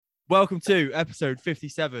Welcome to episode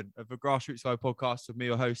 57 of the Grassroots Live podcast with me,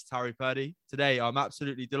 your host, Harry Purdy. Today, I'm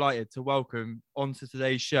absolutely delighted to welcome onto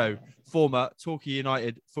today's show former Torquay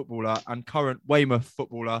United footballer and current Weymouth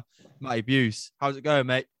footballer, Matty Buse. How's it going,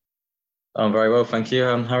 mate? I'm very well, thank you.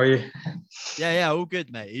 How are you? Yeah, all good,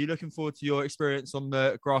 mate. Are you looking forward to your experience on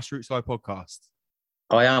the Grassroots Live podcast?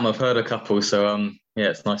 I am. I've heard a couple, so yeah,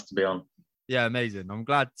 it's nice to be on. Yeah, amazing. I'm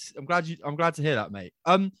glad to hear that, mate.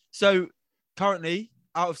 So currently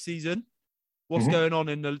out of season, what's going on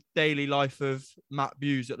in the daily life of Matt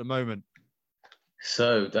Buse at the moment?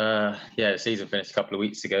 So the season finished a couple of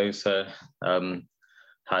weeks ago, so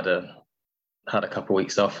had a couple of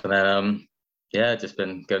weeks off, and then just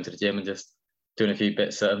been going to the gym and just doing a few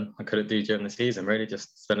bits I couldn't do during the season. Really,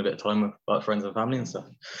 just spend a bit of time with like friends and family and stuff.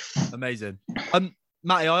 Amazing.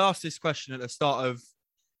 Matty, I asked this question at the start of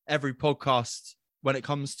every podcast when it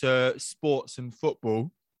comes to sports and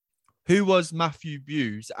football. Who was Matthew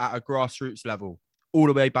Buse at a grassroots level, all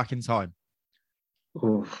the way back in time?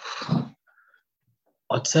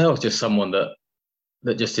 I'd say I was just someone that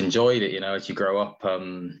just enjoyed it. You know, as you grow up,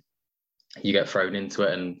 you get thrown into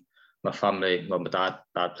it. And my family, my dad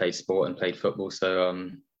played sport and played football, so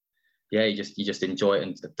you just enjoy it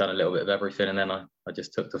and have done a little bit of everything. And then I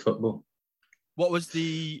just took to football. What was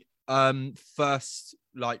the first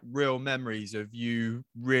real memories of you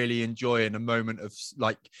really enjoying a moment of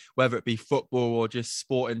whether it be football or just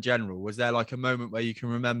sport in general? Was there a moment where you can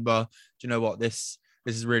remember, do you know what, this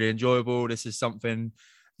is really enjoyable, this is something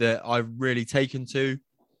that I've really taken to?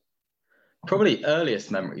 Probably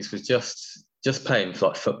earliest memories was just playing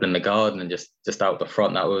football in the garden and just out the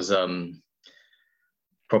front. That was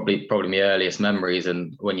probably my earliest memories,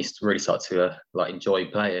 and when you really start to enjoy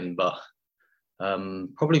playing. But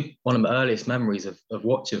probably one of my earliest memories of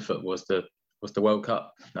watching football was the World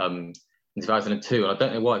Cup in 2002. And I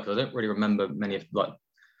don't know why, because I don't really remember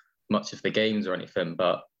much of the games or anything.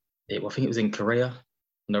 But I think it was in Korea,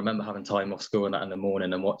 and I remember having time off school and that in the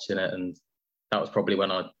morning and watching it. And that was probably when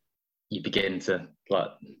you begin to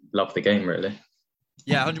love the game, really.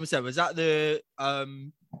 Yeah, 100%. Was that the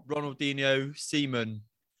Ronaldinho Seaman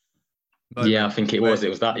moment? Yeah, I think it was. It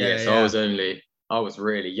was that year. So yeah. I was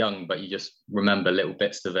really young, but you just remember little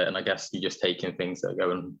bits of it, and I guess you're just taking things that are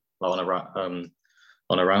going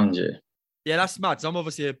on around you. Yeah, that's mad. So I'm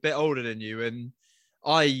obviously a bit older than you, and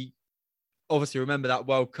I obviously remember that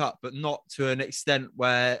World Cup, but not to an extent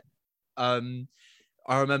where I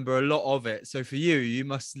remember a lot of it. So for you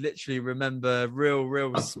must literally remember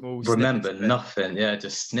real small. Remember nothing. Yeah,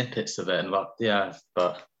 just snippets of it, and but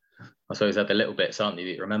I suppose they're the little bits, aren't you,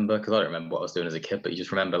 that you remember? Because I don't remember what I was doing as a kid, but you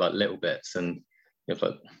just remember little bits, and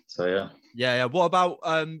Yeah. What about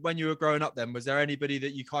when you were growing up then? Was there anybody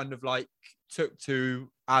that you kind of took to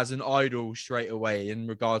as an idol straight away in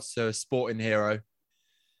regards to a sporting hero?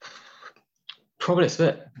 Probably it's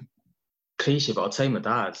a bit cliche, but I'd say my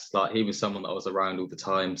dad. He was someone that I was around all the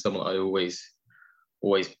time, someone that I always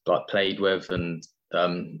played with, and I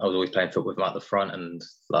was always playing football with him at the front, and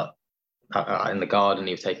in the garden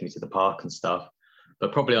he was taking me to the park and stuff.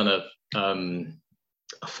 But probably on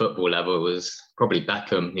a football level, it was probably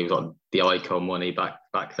Beckham. He was the icon, wasn't he,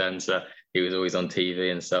 back then? So he was always on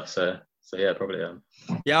TV and stuff. So yeah, probably.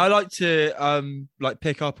 Yeah, I like to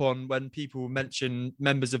pick up on when people mention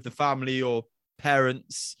members of the family or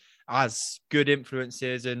parents as good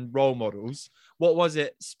influences and role models. What was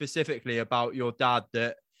it specifically about your dad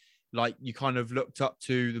that you kind of looked up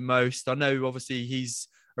to the most? I know obviously he's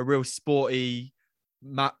a real sporting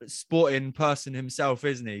person himself,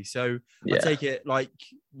 isn't he? So yeah. I take it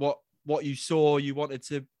what you saw, you wanted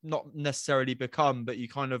to not necessarily become, but you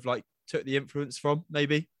kind of took the influence from,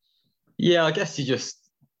 maybe. Yeah, I guess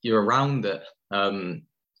you're around it.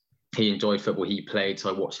 He enjoyed football, he played, so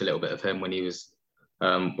I watched a little bit of him when he was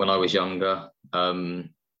when I was younger, and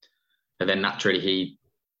then naturally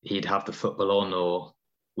he'd have the football on, or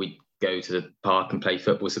we'd go to the park and play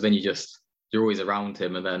football. So then you're always around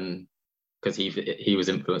him, and then because he was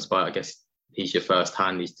influenced by it, I guess he's your first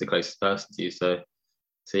hand, he's the closest person to you. So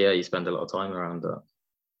yeah, you spend a lot of time around that.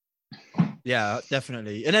 Yeah,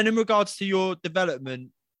 definitely. And then in regards to your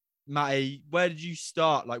development, Matty, where did you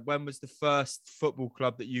start? When was the first football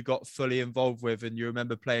club that you got fully involved with and you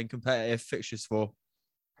remember playing competitive fixtures for?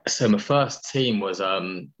 So my first team was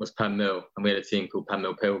Penmill, and we had a team called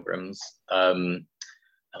Penmill Pilgrims. And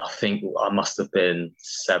I think I must have been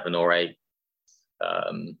 7 or 8.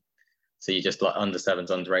 So you just under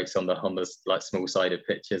 7s, under 8s on the small sided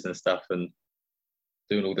pitches and stuff, and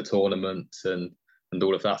doing all the tournaments and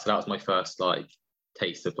all of that. So that was my first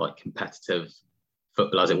taste of competitive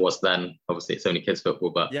football as it was then. Obviously it's only kids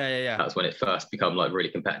football, but yeah. That's when it first become really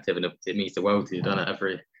competitive, and it means the world to you, don't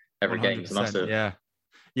it? every game. So that's 100%.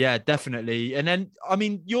 Yeah, definitely. And then, I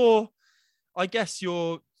mean, I guess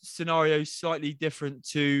your scenario is slightly different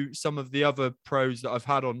to some of the other pros that I've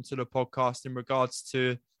had onto the podcast in regards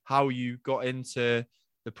to how you got into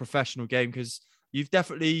the professional game, because you've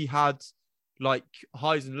definitely had like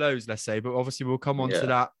highs and lows, let's say, but obviously we'll come on to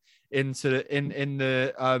that in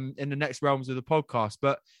the next realms of the podcast.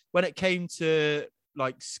 But when it came to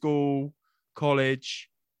like school, college,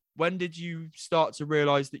 when did you start to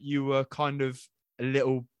realize that you were kind of a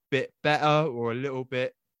little bit better, or a little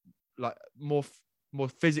bit like more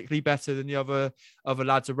physically better than the other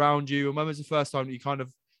lads around you? And when was the first time that you kind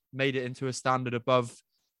of made it into a standard above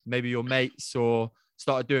maybe your mates, or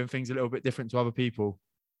started doing things a little bit different to other people?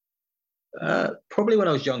 Probably when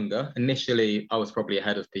I was younger. Initially, I was probably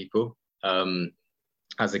ahead of people.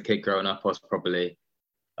 As a kid growing up, I was probably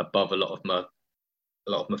above a lot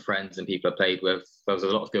of my friends and people I played with. There was a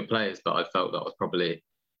lot of good players, but I felt that I was probably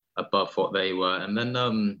above what they were. And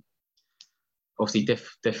then obviously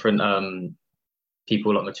different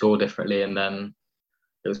people like mature differently. And then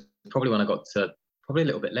it was probably when I got to probably a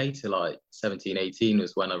little bit later, like 17, 18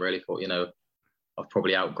 was when I really thought, I've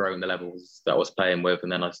probably outgrown the levels that I was playing with.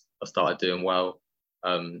 And then I started doing well.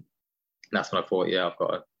 And that's when I thought, I've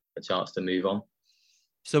got a chance to move on.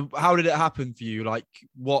 So how did it happen for you? Like,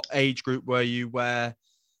 what age group were you where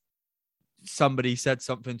somebody said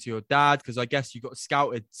something to your dad? Because I guess you got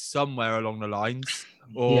scouted somewhere along the lines,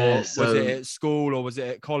 or was it at school, or was it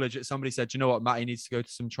at college that somebody said, you know what, Matty needs to go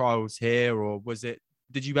to some trials here? Or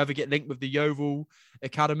did you ever get linked with the Yeovil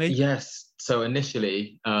Academy? Yes. So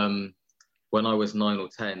initially, when I was 9 or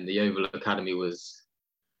 10, the Yeovil Academy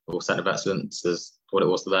or Centre of Excellence, as what it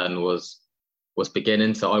was then, was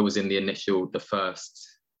beginning. So I was in the first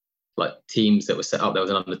like teams that were set up. There was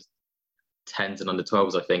an under 10s and under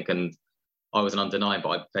 12s, I think, and I was an under 9, but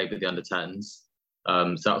I played with the under 10s.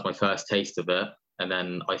 So that was my first taste of it, and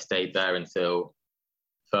then I stayed there until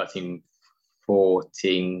 13,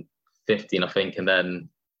 14, 15, I think, and then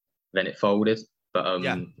it folded. But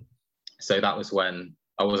so that was when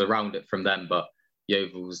I was around it from then. But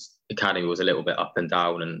Yeovil's Academy was a little bit up and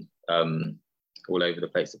down and all over the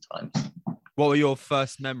place at times. What were your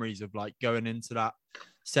first memories of like going into that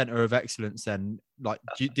Centre of Excellence then? Like,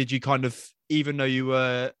 did you kind of, even though you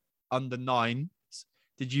were under 9,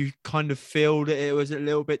 did you kind of feel that it was a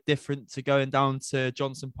little bit different to going down to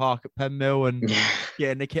Johnson Park at Penmill and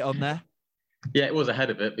getting the kit on there? Yeah, it was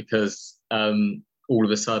ahead of it, because all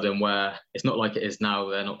of a sudden, where it's not like it is now,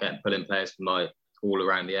 they're not getting pulling players from like all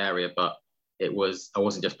around the area, but I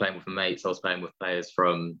wasn't just playing with my mates, I was playing with players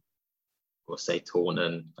from, let's say,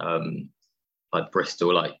 Taunton, like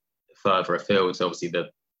Bristol, like further afield. So obviously the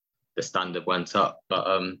standard went up. But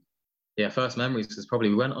first memories was probably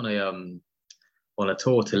we went on a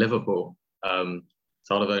tour to Liverpool. So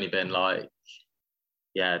I'd have only been like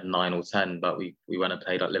 9 or 10, but we went and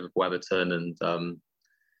played like Liverpool, Everton, and and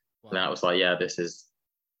that was like, this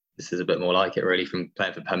is a bit more like it, really. From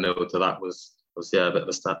playing for Penmill to that was a bit of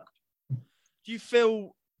a step.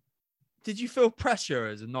 Did you feel pressure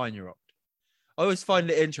as a 9-year-old? I always find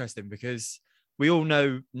it interesting, because we all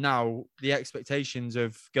know now the expectations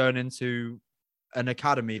of going into an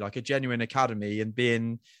academy, like a genuine academy, and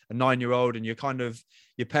being a 9-year-old, and your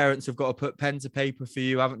parents have got to put pen to paper for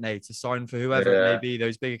you, haven't they, to sign for whoever it may be,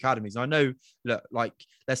 those big academies. I know, look, like,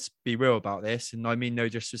 let's be real about this, and I mean no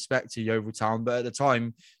disrespect to Yeovil Town, but at the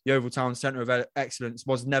time, Yeovil Town Centre of Excellence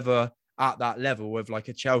was never at that level of like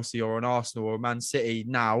a Chelsea or an Arsenal or a Man City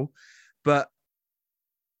now. But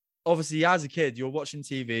obviously, as a kid, you're watching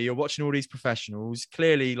TV, you're watching all these professionals.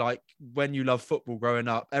 Clearly, like, when you love football growing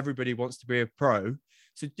up, everybody wants to be a pro.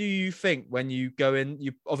 So do you think when you go in,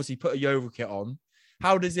 you obviously put a Yeovil kit on,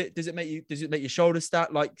 how does it make your shoulders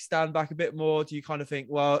stand back a bit more? Do you kind of think,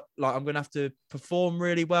 well, like, I'm going to have to perform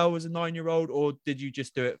really well as a 9-year-old, or did you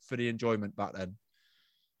just do it for the enjoyment back then?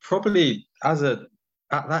 Probably at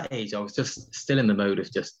that age, I was just still in the mode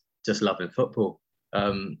of just loving football.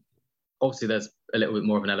 Obviously, there's a little bit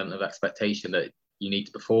more of an element of expectation that you need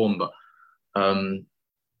to perform, but I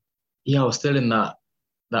was still in that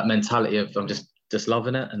mentality of I'm just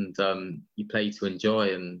loving it, and you play to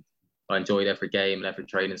enjoy, and I enjoyed every game and every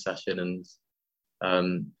training session, and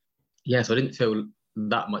so I didn't feel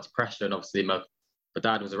that much pressure. And obviously, my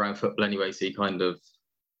dad was around football anyway, so he kind of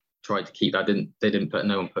tried to keep that.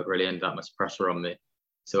 No one put really that much pressure on me,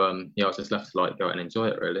 so I was just left to like go out and enjoy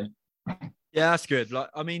it, really. Yeah, that's good. Like,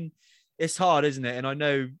 I mean, it's hard, isn't it? And I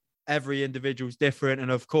know every individual's different.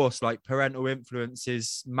 And of course, like, parental influence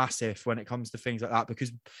is massive when it comes to things like that,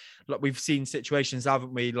 because like, we've seen situations,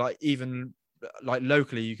 haven't we? Like, even like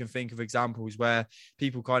locally, you can think of examples where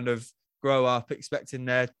people kind of grow up expecting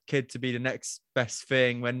their kid to be the next best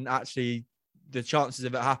thing when actually the chances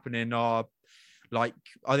of it happening are like,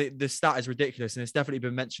 I think the stat is ridiculous, and it's definitely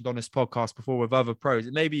been mentioned on this podcast before with other pros.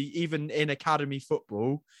 Maybe even in academy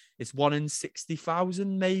football, it's 1 in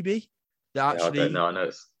 60,000, maybe. That actually, I don't know. I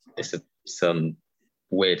know it's some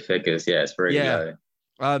weird figures. Yeah, it's really low.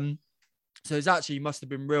 So it's actually must have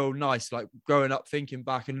been real nice, like growing up, thinking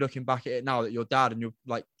back and looking back at it now that your dad and your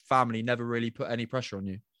like family never really put any pressure on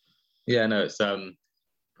you. Yeah, no, it's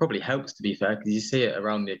probably helps, to be fair, because you see it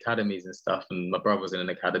around the academies and stuff. And my brother was in an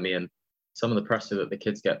academy, and some of the pressure that the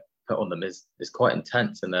kids get put on them is quite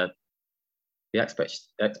intense, and the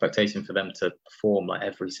expectation for them to perform like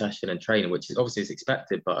every session and training, which is obviously is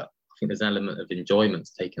expected, but I think there's an element of enjoyment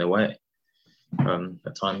taken away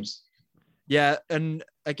at times. Yeah, and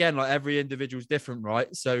again, like every individual is different,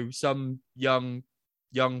 right? So some young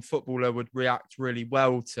footballer would react really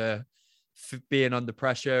well to being under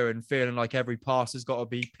pressure and feeling like every pass has got to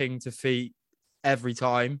be pinged to feet every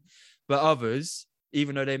time. But others,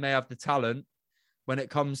 even though they may have the talent, when it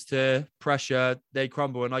comes to pressure, they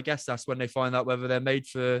crumble. And I guess that's when they find out whether they're made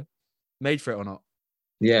for it or not.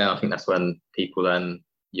 Yeah, I think that's when people then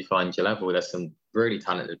you find your level. There's some really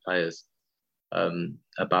talented players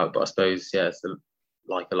about, but I suppose, yeah, it's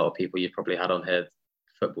like a lot of people you've probably had on here,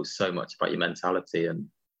 football's so much about your mentality and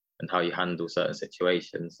how you handle certain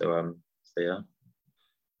situations. So yeah.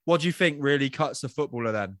 What do you think really cuts a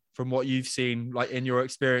footballer then, from what you've seen, like in your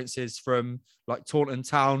experiences from like Taunton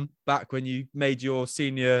Town back when you made your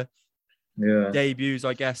senior debuts,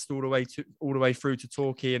 I guess, all the way through to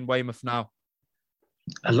Torquay and Weymouth now?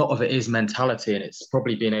 A lot of it is mentality, and it's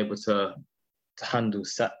probably being able to handle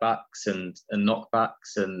setbacks and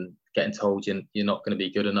knockbacks and getting told you're not going to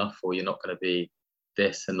be good enough, or you're not going to be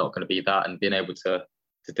this and not going to be that, and being able to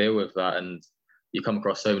deal with that. And you come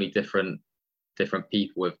across so many different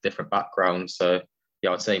people with different backgrounds. So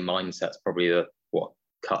yeah, I'd say mindset's probably what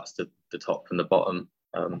cuts the top from the bottom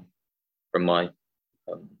from my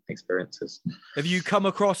experiences. Have you come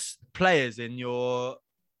across players in your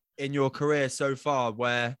career so far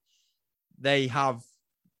where they have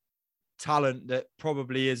talent that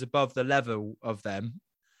probably is above the level of them,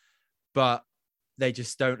 but they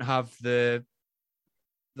just don't have the,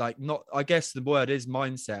 like, not, I guess the word is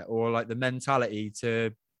mindset, or like the mentality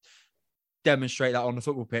to demonstrate that on the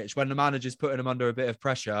football pitch? When the manager's putting them under a bit of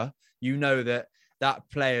pressure, you know that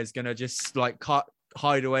player is going to just like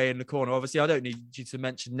hide away in the corner. Obviously, I don't need you to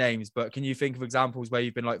mention names, but can you think of examples where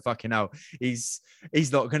you've been like, fucking hell, he's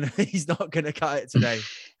not gonna cut it today?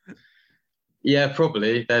 Yeah,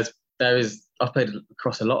 probably. I've played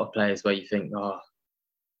across a lot of players where you think,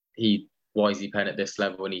 why is he playing at this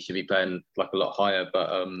level and he should be playing like a lot higher? But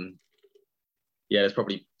yeah, there's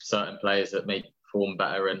probably certain players that may perform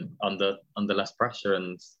better and under less pressure,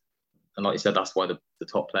 and like you said, that's why the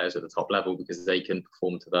top players are at the top level, because they can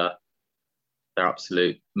perform to their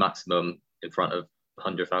absolute maximum in front of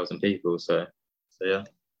 100,000 people. So yeah.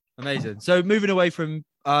 Amazing. So moving away from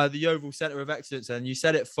the Yeovil Centre of Excellence, and you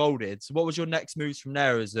said it folded. So what was your next moves from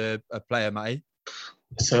there as a player, Matty?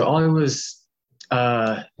 So I was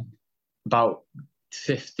about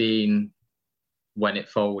 15 when it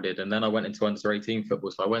folded, and then I went into under-18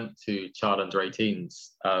 football. So I went to Chard under-18s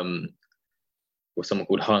with someone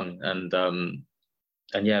called Hung,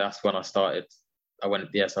 and yeah, that's when I started. I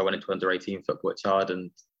went into under-18 football at Chard,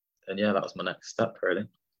 and yeah, that was my next step, really.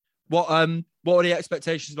 What were the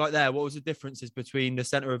expectations like there? What was the differences between the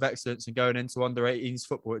Centre of Excellence and going into under-18s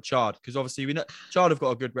football at Chard? Because obviously we know Chard have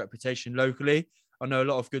got a good reputation locally. I know a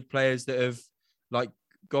lot of good players that have like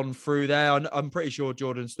gone through there. I'm pretty sure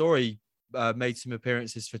Jordan Story made some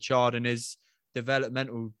appearances for Chard in his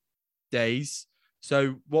developmental days.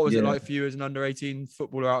 So what was it like for you as an under-18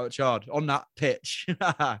 footballer out at Chard on that pitch?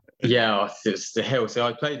 Yeah, it was the hill. So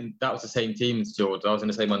that was the same team as Jordan. I was in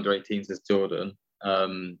the same under-18s as Jordan.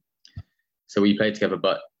 So we played together,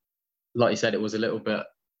 but like you said, it was a little bit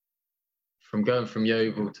from going from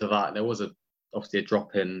Yeovil to that. There was obviously a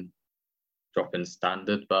drop in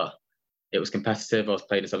standard, but it was competitive. I was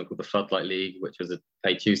playing in something called the Floodlight League, which was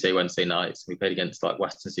played Tuesday, Wednesday nights. We played against like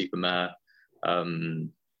Weston-super-Mare,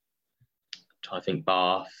 trying to think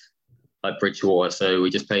Bath, like Bridgewater. So we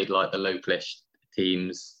just played like the localish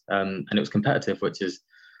teams, and it was competitive, which is,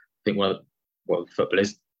 I think, football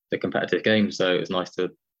is the competitive game. So it was nice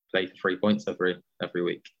to play for 3 points every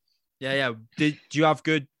week. Yeah. Do you have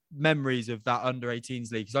good memories of that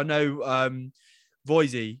under-18s league? Because I know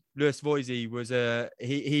Lewis Voisey was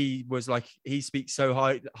he speaks so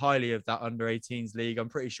highly of that under-18s league. I'm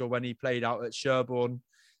pretty sure when he played out at Sherborne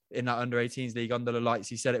in that under-18s league under the lights.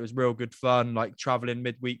 He said it was real good fun, like traveling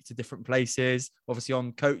midweek to different places, obviously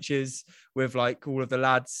on coaches with like all of the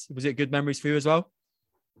lads. Was it good memories for you as well?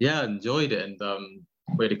 Yeah, I enjoyed it. And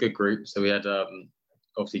we had a good group. So we had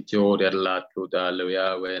obviously George, had a lad called Louis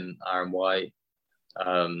Irwin, Aaron White.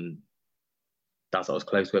 That's what I was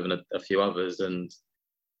close with, and a few others. And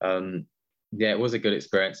yeah, it was a good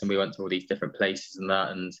experience. And we went to all these different places and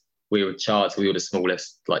that. And we were charged. We were the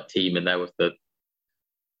smallest like team in there with the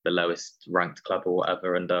lowest ranked club or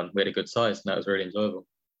whatever. And we had a good size, and that was really enjoyable.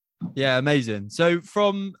 Yeah, amazing. So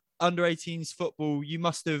from under-18s football, you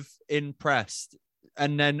must have impressed,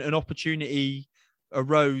 and then an opportunity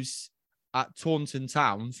arose at Taunton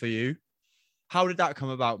Town for you. How did that come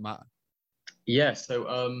about, Matt? Yeah, so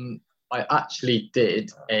I actually did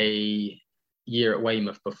a year at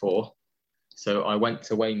Weymouth before. So I went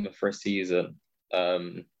to Weymouth for a season,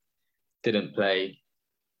 didn't play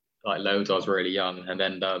like loads. I was really young. And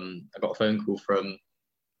then I got a phone call from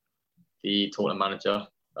the Taunton manager,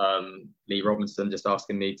 Lee Robinson, just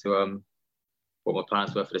asking me to what my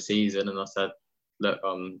plans were for the season. And I said, look,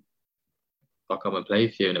 I'll come and play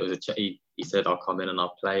for you. And it was he said, I'll come in and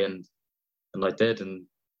I'll play. And I did. And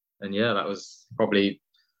yeah, that was probably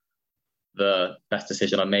the best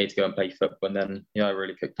decision I made to go and play football. And then, yeah, I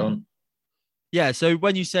really kicked on. Yeah. So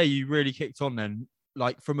when you say you really kicked on, then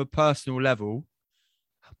like from a personal level,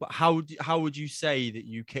 but how would you say that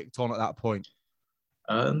you kicked on at that point?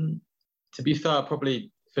 To be fair, I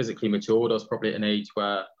probably physically matured. I was probably at an age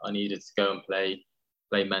where I needed to go and play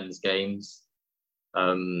men's games.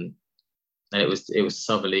 And it was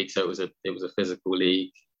Southern League, so it was a physical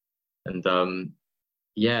league. And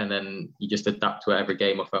yeah, and then you just adapt to it. Every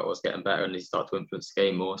game I felt I was getting better, and you start to influence the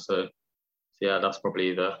game more. So yeah, that's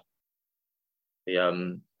probably the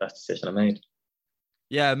best decision I made.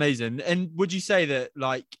 Yeah, amazing. And would you say that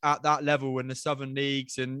like at that level in the Southern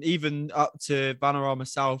Leagues and even up to Vanarama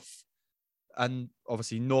South and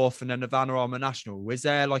obviously North and then the Vanarama National, is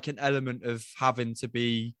there like an element of having to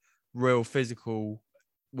be real physical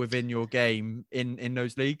within your game in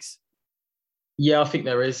those leagues? Yeah, I think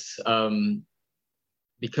there is.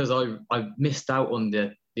 Because I missed out on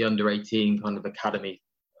the under-18 kind of academy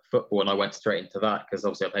football, and I went straight into that because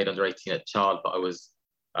obviously I played under-18 at Chard, but I was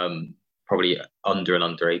probably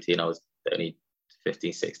under-18. I was only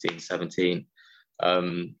 15, 16, 17.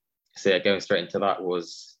 So yeah, going straight into that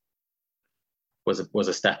was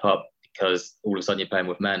a step up, because all of a sudden you're playing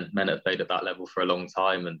with men that have played at that level for a long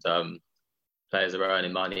time, and players are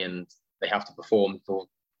earning money and they have to perform for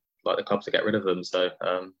like the clubs to get rid of them. So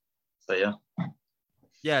yeah.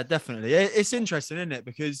 Yeah, definitely. It's interesting, isn't it?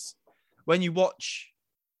 Because when you watch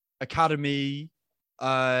academy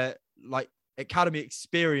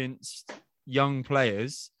experienced young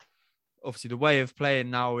players, obviously the way of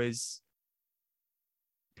playing now is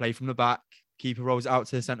play from the back, keeper rolls it out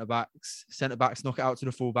to the centre backs knock it out to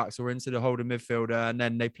the full backs or into the holding midfielder, and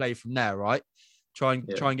then they play from there, right? Try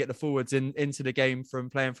and get the forwards into the game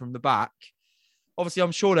from playing from the back. Obviously,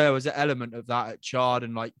 I'm sure there was an element of that at Chard,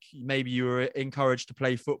 and like maybe you were encouraged to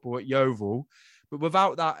play football at Yeovil, but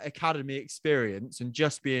without that academy experience and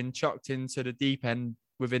just being chucked into the deep end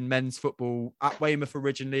within men's football at Weymouth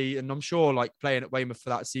originally, and I'm sure like playing at Weymouth for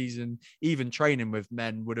that season, even training with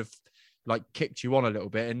men would have like kicked you on a little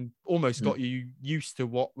bit and almost got you used to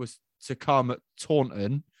what was to come at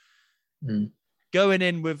Taunton. Going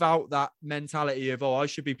in without that mentality of, I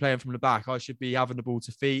should be playing from the back, I should be having the ball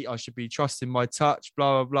to feet, I should be trusting my touch,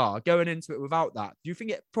 blah, blah, blah. Going into it without that, do you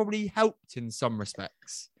think it probably helped in some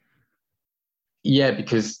respects? Yeah,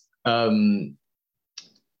 because you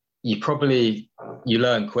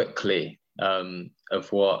learn quickly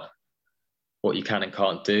of what you can and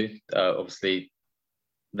can't do. Obviously,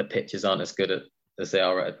 the pitches aren't as good as they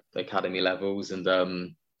are at academy levels, and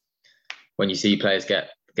when you see players get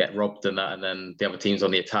robbed and that, and then the other team's on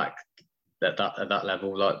the attack at that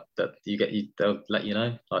level, like that they'll let you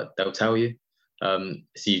know, like they'll tell you. So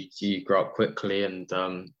you grow up quickly, and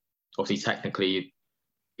obviously technically,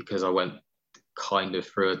 because I went kind of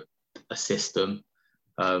through a system,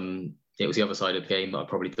 it was the other side of the game that I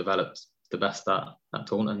probably developed the best at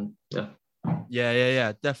Taunton.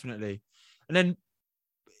 Yeah, definitely. And then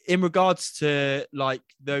in regards to like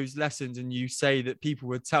those lessons, and you say that people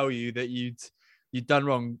would tell you that you'd done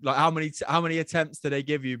wrong, like how many attempts do they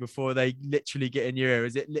give you before they literally get in your ear?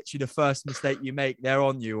 Is it literally the first mistake you make, they're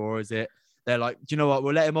on you, or is it they're like, do you know what,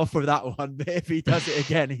 we'll let him off with that one, but if he does it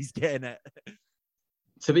again, he's getting it?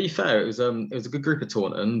 To be fair, it was a good group of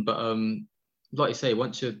Taunton, but like you say,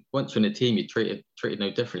 once you're in a team, you're treated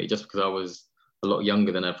no differently. Just because I was a lot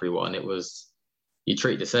younger than everyone, you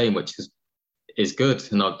treat the same, which is good,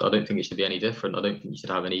 and I don't think it should be any different. I don't think you should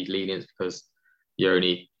have any lenience because you're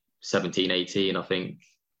only 17, 18. I think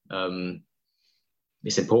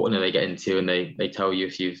it's important that they get into and they tell you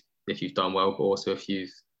if you've done well, but also if you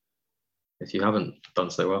haven't done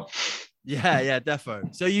so well. Yeah,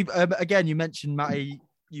 defo. So you again, you mentioned, Matty,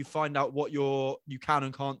 you find out what you can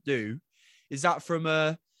and can't do. Is that from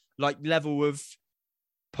a like level of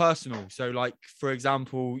personal? So like, for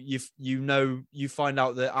example, you find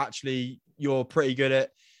out that actually you're pretty good at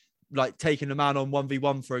like taking a man on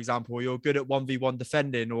 1v1, for example, or you're good at 1v1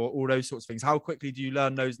 defending, or all those sorts of things. How quickly do you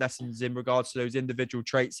learn those lessons in regards to those individual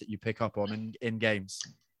traits that you pick up on in games?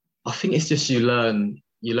 I think it's just you learn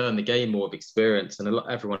the game more with experience, and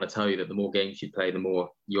everyone will tell you that the more games you play, the more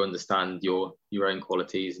you understand your own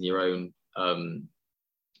qualities and your own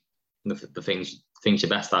the things you're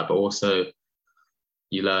best at, but also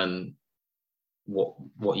you learn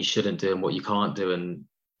what you shouldn't do and what you can't do, and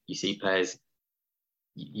you see players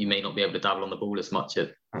you may not be able to dabble on the ball as much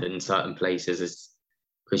in certain places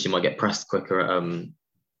because you might get pressed quicker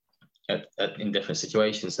in different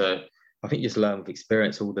situations. So I think you just learn with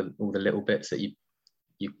experience all the little bits that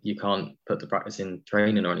you can't put to practice in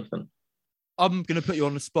training or anything. I'm going to put you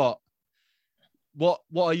on the spot. What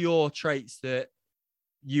are your traits that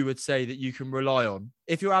you would say that you can rely on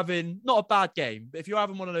if you're having not a bad game, but if you're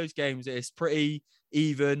having one of those games that is pretty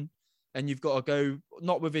even and you've got to go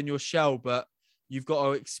not within your shell, but you've got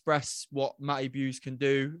to express what Matty Buse can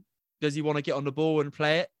do? Does he want to get on the ball and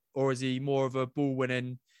play it, or is he more of a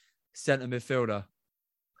ball-winning centre midfielder?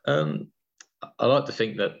 I like to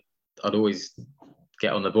think that I'd always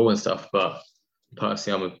get on the ball and stuff, but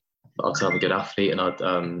personally, I'd say I'm a good athlete, and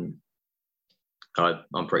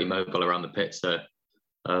I'm pretty mobile around the pitch. So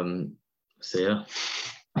yeah.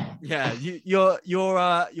 Yeah,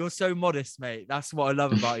 you're so modest, mate. That's what I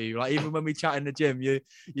love about you. Like, even when we chat in the gym, you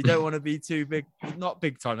don't want to be too big, not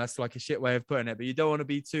big time. That's like a shit way of putting it, but you don't want to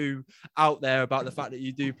be too out there about the fact that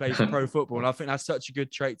you do play pro football. And I think that's such a good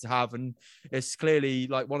trait to have. And it's clearly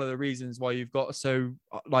like one of the reasons why you've got so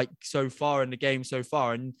far in the game so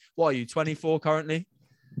far. And what are you, 24 currently?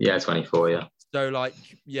 Yeah, 24. Yeah. So like,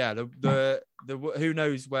 yeah, the who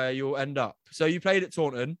knows where you'll end up. So you played at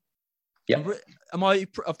Taunton. Yeah.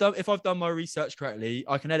 If I've done my research correctly,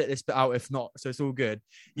 I can edit this bit out if not, so it's all good.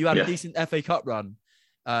 You had a decent FA Cup run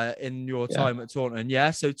in your time at Taunton,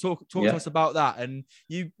 yeah. So talk to us about that. And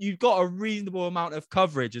you got a reasonable amount of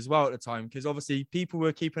coverage as well at the time, because obviously people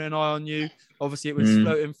were keeping an eye on you. Obviously, it was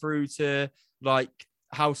floating through to like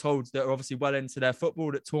households that are obviously well into their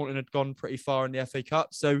football that Taunton had gone pretty far in the FA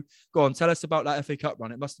Cup. So go on, tell us about that FA Cup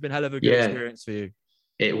run. It must have been a hell of a good experience for you.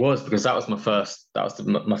 It was, because that was my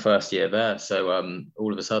first year there. So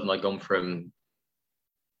all of a sudden I'd gone from,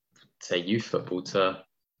 say, youth football to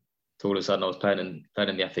all of a sudden I was playing in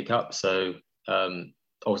the FA Cup. So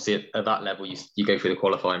obviously at that level you go through the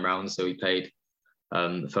qualifying round. So we played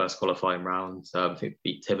the first qualifying round. I think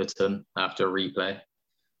we beat Tiverton after a replay,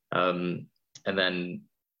 and then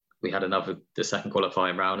we had the second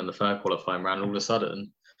qualifying round and the third qualifying round. All of a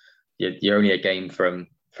sudden you're only a game from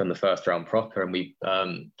the first round proper, and we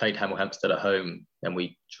played Hemel Hempstead at home and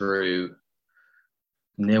we drew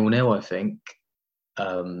 0-0, I think.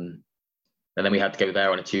 And then we had to go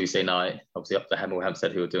there on a Tuesday night, obviously up to Hemel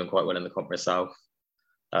Hempstead, who were doing quite well in the Conference South.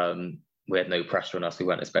 We had no pressure on us. We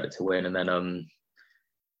weren't expected to win. And then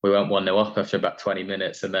we went 1-0 up after about 20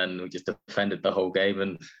 minutes, and then we just defended the whole game.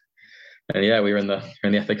 And yeah, we were in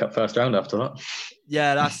the FA Cup first round after that.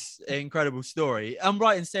 Yeah, that's an incredible story. I'm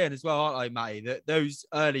right in saying as well, aren't I, Matty, that those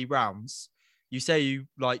early rounds, you say you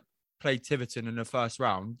like played Tiverton in the first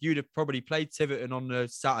round, you'd have probably played Tiverton on the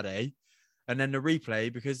Saturday, and then the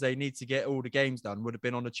replay, because they need to get all the games done, would have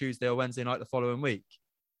been on a Tuesday or Wednesday night the following week.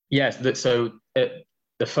 Yes, so the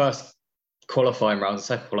first qualifying round, the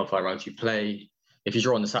second qualifying round, you play, if you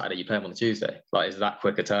draw on the Saturday, you play them on the Tuesday. Like, it's that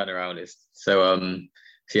quick a turnaround. So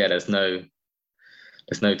yeah, there's no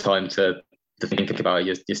time to think about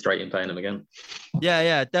it. You're straight in playing them again.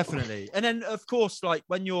 Yeah, definitely. And then of course, like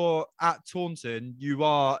when you're at Taunton,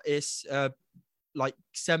 it's like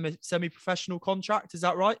semi-professional contract. Is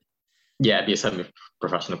that right? Yeah, it'd be a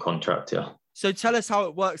semi-professional contract. Yeah. So tell us how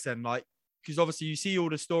it works then, like, because obviously you see all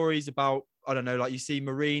the stories about, I don't know, like you see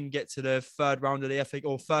Marine get to the third round of the FA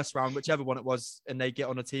or first round, whichever one it was, and they get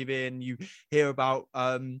on the TV, and you hear about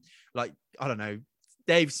like, I don't know,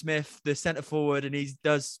 Dave Smith, the centre forward, and he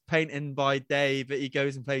does painting by day, but he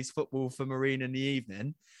goes and plays football for Marine in the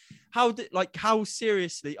evening. How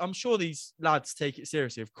seriously? I'm sure these lads take it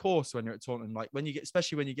seriously, of course, when you're at Taunton. Like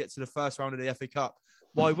especially when you get to the first round of the FA Cup,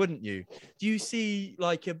 why wouldn't you? Do you see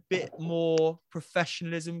like a bit more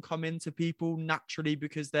professionalism come into people naturally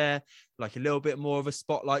because they're like a little bit more of a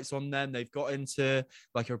spotlight's on them? They've got into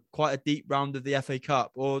like quite a deep round of the FA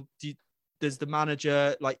Cup, or does the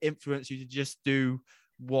manager like influence you to just do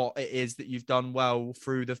what it is that you've done well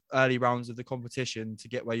through the early rounds of the competition to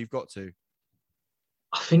get where you've got to?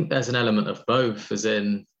 I think there's an element of both, as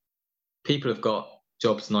in people have got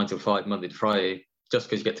jobs 9 to 5, Monday to Friday. Just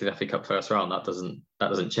because you get to the FA Cup first round, that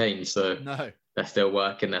doesn't change. So no, they're still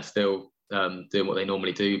working, they're still doing what they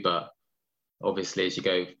normally do. But obviously, as you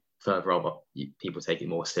go further up, people take it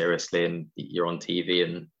more seriously, and you're on TV,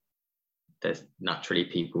 and there's naturally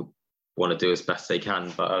people want to do as best they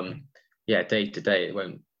can. But yeah, day to day, it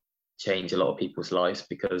won't change a lot of people's lives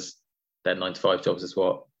because their 9 to 5 jobs is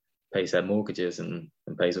what pays their mortgages and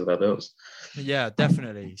pays all their bills. Yeah,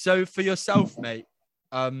 definitely. So for yourself, mate,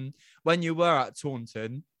 when you were at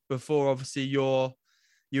Taunton, before obviously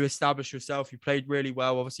you established yourself, you played really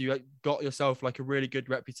well. Obviously, you got yourself like a really good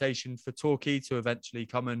reputation for Torquay to eventually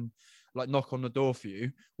come and like knock on the door for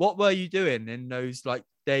you. What were you doing in those like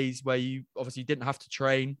days where you obviously didn't have to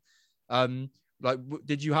train? Like,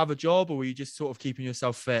 did you have a job, or were you just sort of keeping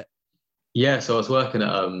yourself fit? Yeah, so I was working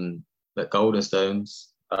at Golden Stones,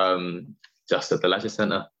 just at the leisure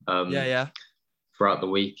centre, Yeah. throughout the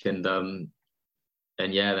week, and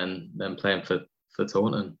yeah, then playing for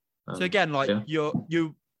Taunton. So again, like yeah.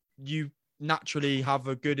 you naturally have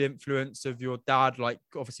a good influence of your dad, like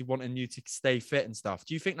obviously wanting you to stay fit and stuff.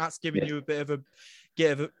 Do you think that's giving you a bit of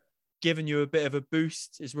giving you a bit of a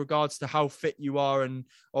boost as regards to how fit you are, and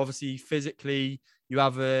obviously physically you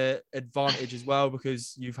have a advantage as well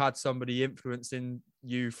because you've had somebody influencing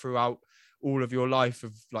you throughout all of your life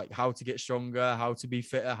of like how to get stronger, how to be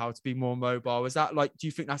fitter, how to be more mobile? Is that like, do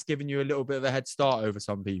you think that's giving you a little bit of a head start over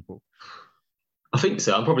some people? I think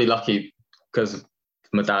so. I'm probably lucky because of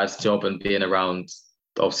my dad's job and being around,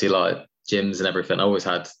 obviously, like gyms and everything. I always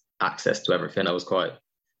had access to everything. I was quite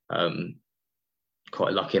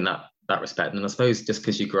lucky in that respect. And I suppose just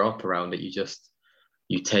because you grow up around it,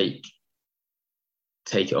 you take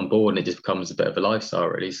it on board, and it just becomes a bit of a lifestyle,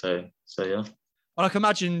 really. So yeah. Well, I can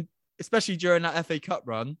imagine, especially during that FA Cup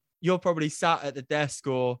run, you're probably sat at the desk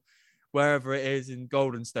or wherever it is in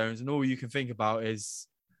Golden Stones, and all you can think about is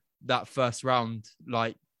that first round,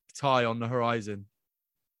 like tie on the horizon.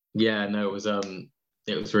 Yeah, no, it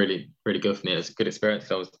was really, really good for me. It was a good experience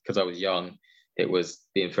because I was young. It was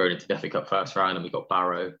being thrown into the FA Cup first round, and we got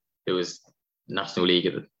Barrow, who was National League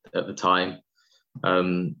at the time.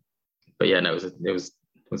 But yeah, no, it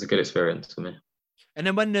was a good experience for me. And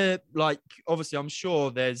then when obviously I'm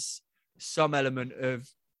sure there's some element of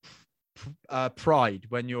pride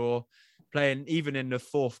when you're playing even in the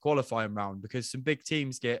fourth qualifying round, because some big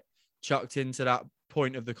teams get chucked into that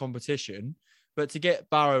point of the competition. But to get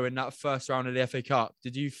Barrow in that first round of the FA Cup,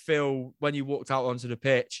 did you feel when you walked out onto the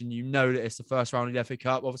pitch and you know that it's the first round of the FA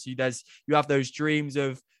Cup, obviously you have those dreams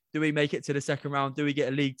of, do we make it to the second round? Do we get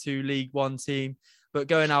a League Two, League One team? But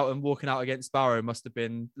going out and walking out against Barrow must have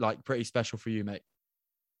been like pretty special for you, mate.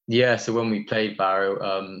 Yeah, so when we played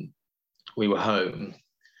Barrow, we were home,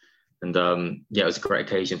 and yeah, it was a great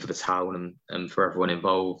occasion for the town and for everyone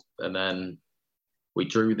involved. And then we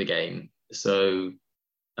drew the game. So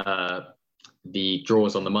the draw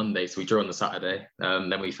was on the Monday, so we drew on the Saturday.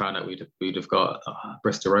 Then we found out we'd have got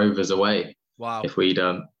Bristol Rovers away. Wow. If we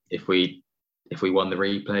won the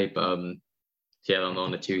replay, but yeah,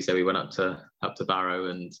 on the Tuesday we went up to Barrow,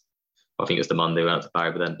 and I think it was the Monday we went up to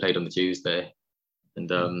Barrow, but then played on the Tuesday, and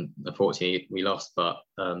unfortunately we lost. But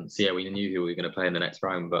so yeah, we knew who we were going to play in the next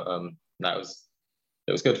round, but it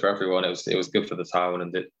was good for everyone. It was good for the town,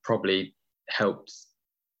 and it probably helped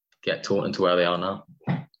get Taunton to where they are now.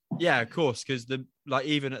 Yeah, of course, because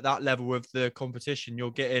even at that level of the competition,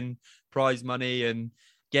 you're getting prize money and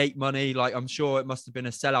gate money. Like, I'm sure it must have been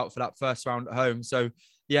a sellout for that first round at home. So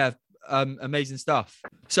yeah, amazing stuff.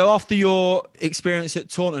 So after your experience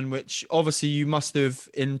at Taunton, which obviously you must have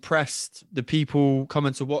impressed the people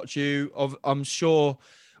coming to watch you, I'm sure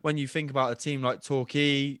when you think about a team like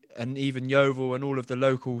Torquay and even Yeovil and all of the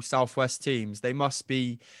local Southwest teams, they must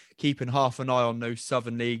be keeping half an eye on those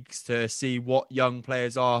Southern leagues to see what young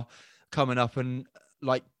players are coming up and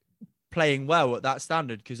like playing well at that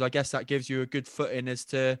standard, because I guess that gives you a good footing as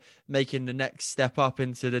to making the next step up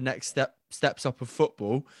into the next steps up of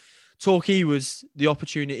football. Torquay was the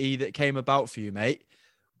opportunity that came about for you, mate.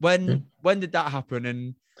 When did that happen?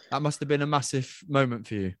 And that must have been a massive moment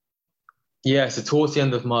for you. Yeah, so towards the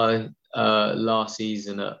end of my last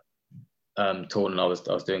season at Taunton, I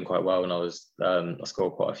was doing quite well, and I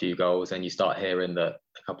scored quite a few goals. And you start hearing that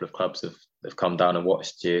a couple of clubs have come down and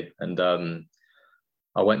watched you, and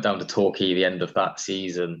I went down to Torquay the end of that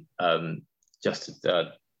season, just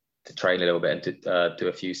to train a little bit and to do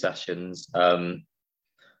a few sessions. Done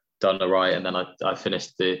all right, and then I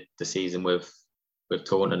finished the season with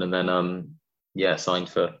Taunton, and then signed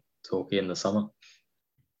for Torquay in the summer.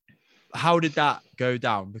 How did that go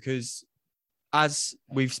down? Because as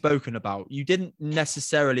we've spoken about, you didn't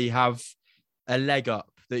necessarily have a leg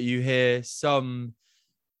up that you hear some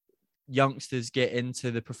youngsters get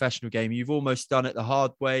into the professional game. You've almost done it the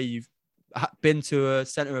hard way. You've been to a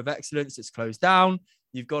centre of excellence that's closed down.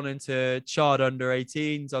 You've gone into charred under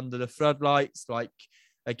 18s under the floodlights. Like,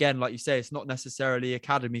 again, like you say, it's not necessarily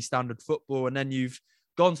academy standard football. And then you've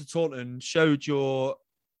gone to Taunton, showed your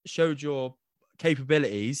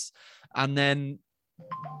capabilities, and then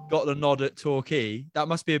got the nod at Torquay. That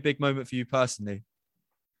must be a big moment for you personally.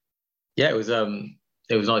 Yeah, it was a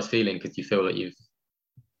nice feeling because you feel that you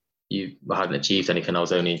hadn't achieved anything. I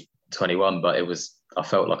was only 21, but I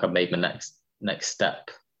felt like I made my next step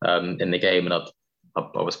in the game, and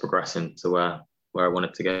I was progressing to where I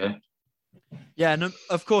wanted to go. Yeah, and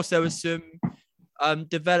of course there was some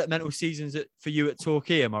developmental seasons for you at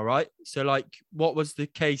Torquay, am I right? So, like, what was the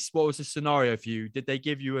case? What was the scenario for you? Did they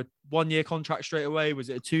give you a 1-year contract straight away? Was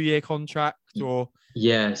it a 2-year contract or?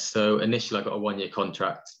 Yeah, so initially I got a 1-year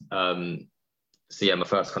contract. So yeah, my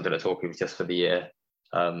first contract at Torquay was just for the year.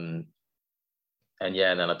 And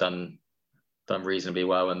then I've done reasonably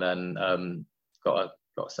well, and then got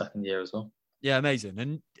a second year as well. Yeah,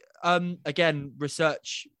 amazing. And again,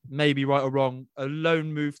 research may be right or wrong. A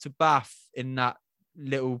loan move to Bath in that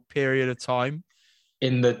little period of time.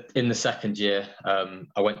 In the second year,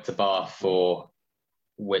 I went to Bath for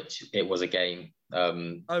which it was a game.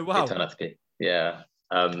 Oh wow! It turned out to be, yeah.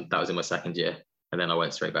 That was in my second year, and then I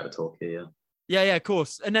went straight back to Torquay. Yeah, of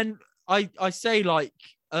course. And then I say, like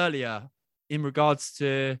earlier, in regards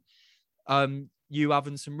to you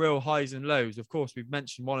having some real highs and lows. Of course, we've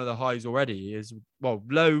mentioned one of the highs already is, well,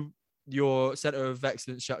 low, your centre of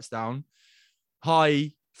excellence shuts down.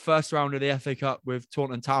 High, first round of the FA Cup with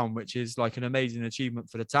Taunton Town, which is like an amazing achievement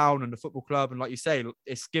for the town and the football club. And like you say,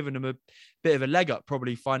 it's given them a bit of a leg up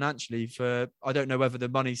probably financially for, I don't know whether the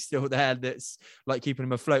money's still there that's like keeping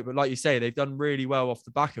them afloat. But like you say, they've done really well off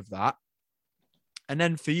the back of that. And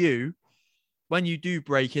then for you, when you do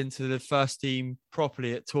break into the first team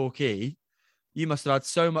properly at Torquay, you must have had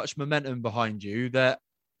so much momentum behind you that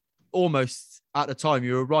almost at the time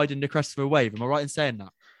you were riding the crest of a wave. Am I right in saying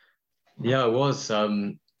that? Yeah, I was.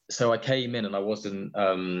 So I came in and I wasn't,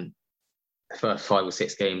 the first 5 or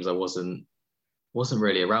 6 games, I wasn't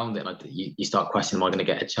really around it. And you start questioning, am I going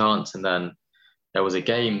to get a chance? And then there was a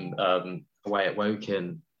game away at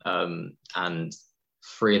Woking, and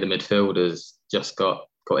 3 of the midfielders just got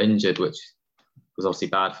injured, which was obviously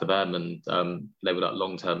bad for them, and they were like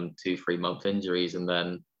long-term 2-3 month injuries. And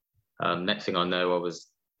then next thing I know, I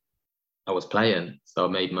was playing, so I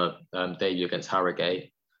made my debut against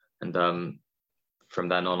Harrogate, and from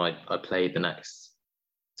then on I played the next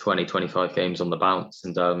 20-25 games on the bounce,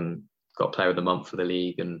 and got player of the month for the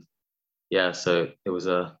league. And yeah, so it was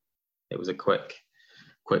a quick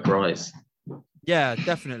rise. Yeah,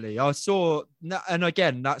 definitely. I saw, and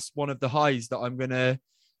again, that's one of the highs that I'm gonna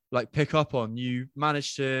like pick up on. You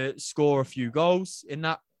managed to score a few goals in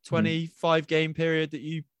that 25 game period that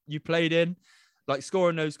you played in. Like,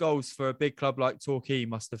 scoring those goals for a big club like Torquay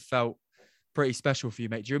must have felt pretty special for you,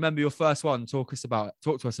 mate. Do you remember your first one? Talk to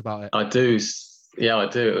us about it. I do. Yeah, I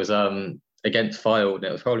do. It was against Fylde, and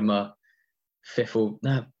it was probably my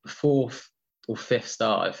fourth or fifth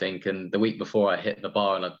start, I think. And the week before, I hit the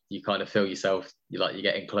bar, and you kind of feel yourself, you're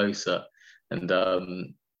getting closer. And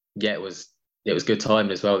yeah, it was good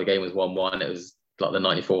timing as well. The game was 1-1. It was like the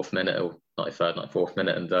 94th minute or 93rd, 94th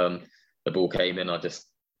minute, and the ball came in. I just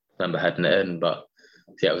remember heading it in. But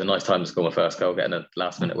yeah, it was a nice time to score my first goal, getting a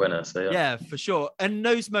last minute winner. So yeah, for sure. And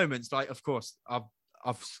those moments, like, of course, I've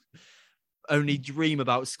only dream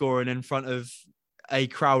about scoring in front of a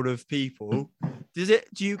crowd of people. Do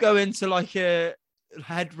you go into like a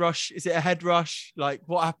head rush? Is it a head rush? Like,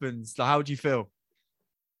 what happens? Like, how do you feel?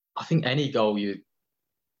 I think any goal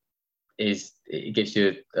it gives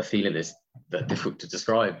you a feeling that's difficult to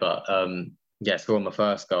describe. But yeah, scoring my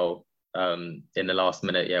first goal in the last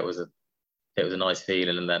minute, yeah, it was a nice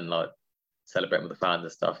feeling. And then like celebrating with the fans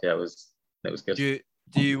and stuff, yeah, it was good.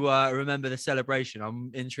 Do you remember the celebration?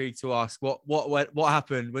 I'm intrigued to ask what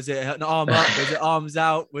happened. Was it an arm up? Was it arms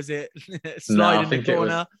out? Was it slide in the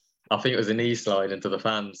corner? I think it was a knee slide into the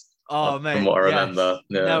fans. Oh, mate. From what I remember.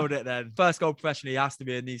 Yeah. Nailed it then. First goal professionally has to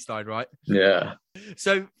be a knee slide, right? Yeah.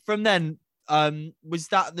 So from then, was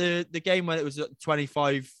that the game when it was a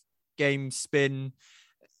 25 game spin?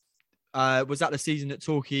 Was that the season that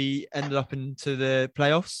Torquay ended up into the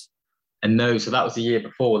playoffs? And no, so that was the year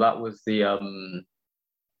before. That was the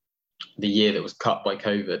year that was cut by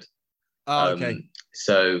COVID. Oh, okay.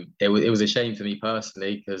 So it was a shame for me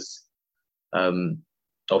personally because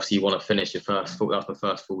obviously you want to finish your that's my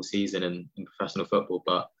first full season in professional football,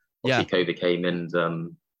 but Yeah. obviously COVID came in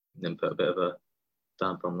and then put a bit of a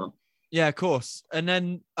damp on that. Yeah, of course. And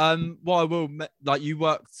then what I will like, you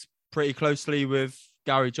worked pretty closely with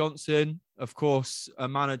Gary Johnson, of course, a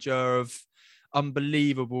manager of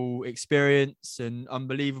unbelievable experience and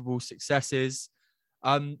unbelievable successes.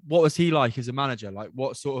 What was he like as a manager? Like,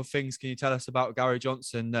 what sort of things can you tell us about Gary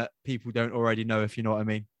Johnson that people don't already know, if you know what I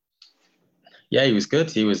mean? Yeah, he was good.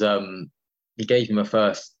 He gave me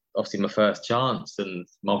obviously my first chance and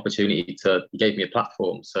my opportunity he gave me a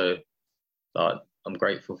platform. So I'm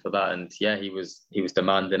grateful for that. And yeah, he was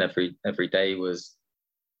demanding. Every day was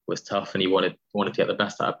tough, and he wanted to get the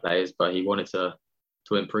best out of players, but he wanted to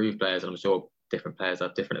improve players. And I'm sure different players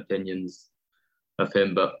have different opinions of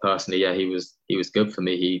him, but personally, yeah, he was good for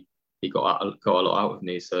me. He got a lot out of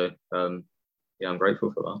me. So yeah, I'm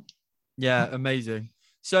grateful for that. Yeah, amazing.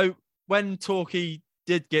 So when Torquay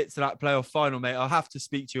did get to that playoff final, mate, I'll have to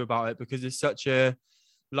speak to you about it because it's such a,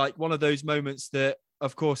 like, one of those moments that,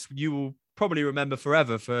 of course, you will probably remember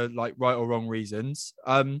forever for like right or wrong reasons.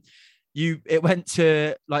 It went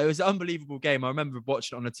to, like, it was an unbelievable game. I remember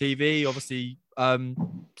watching it on the TV, obviously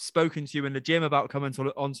spoken to you in the gym about coming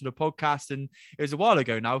onto the podcast, and it was a while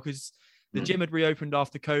ago now because the gym had reopened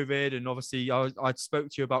after COVID, and obviously I spoke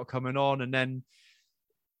to you about coming on, and then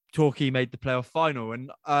Torquay made the playoff final,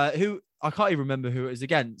 and who, I can't even remember who it was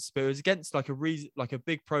against, but it was against like a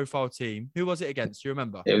big profile team. Who was it against? Do you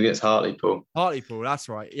remember? It was against Hartlepool. Hartlepool, that's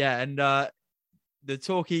right. Yeah, and the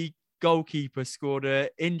Torquay goalkeeper scored an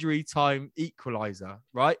injury time equaliser,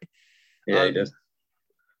 right? Yeah, he did.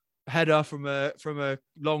 Header from a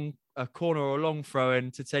corner or a long throw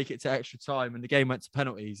in to take it to extra time, and the game went to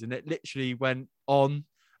penalties, and it literally went on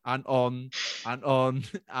and on and on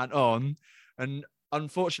and on. And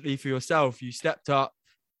unfortunately for yourself, you stepped up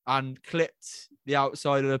and clipped the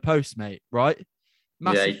outside of the post, mate, right?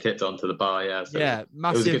 Massive, yeah, he tipped onto the bar, yeah. So yeah,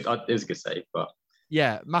 massive. It was a good save, but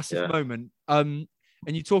yeah, massive moment. And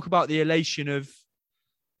you talk about the elation of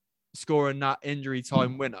scoring that injury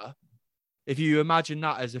time winner. If you imagine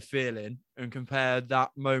that as a feeling and compare that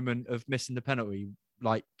moment of missing the penalty,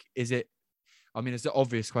 like, is it, I mean, it's an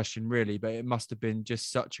obvious question really, but it must have been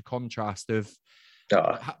just such a contrast of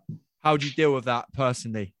how do you deal with that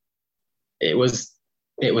personally? It was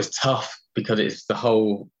tough because it's the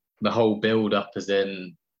whole build up, as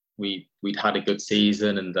in we'd had a good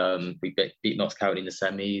season, and we beat Notts County in the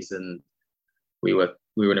semis, and we were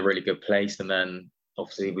in a really good place, and then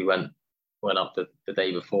obviously we went up the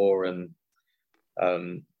day before, and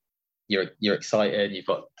you're excited, you've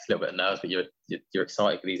got a little bit of nerves, but you're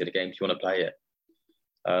excited because these are the games you want to play it.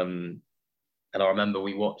 And I remember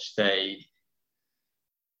we watched a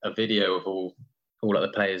video of all of the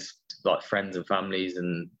players, like friends and families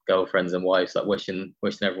and girlfriends and wives, like wishing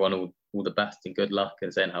everyone all the best and good luck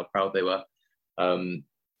and saying how proud they were.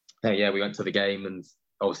 Yeah, we went to the game, and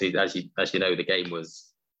obviously, as you know, the game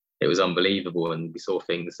was unbelievable, and we saw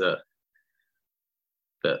things that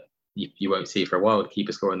you won't see for a while. The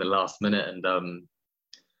keeper scoring in the last minute, and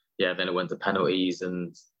yeah, then it went to penalties,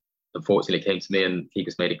 and unfortunately it came to me, and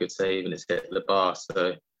keeper's made a good save, and it's hit the bar.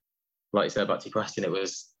 So, like you said about your question, it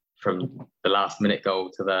was from the last minute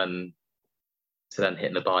goal to then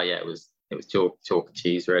hitting the bar. Yeah, it was chalk and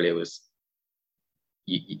cheese. Really, it was.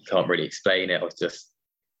 You can't really explain it. It was just,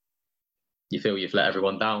 you feel you've let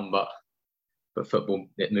everyone down, but football,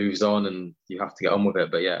 it moves on, and you have to get on with it.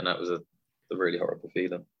 But yeah, and that was a really horrible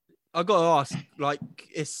feeling. I got to ask, like,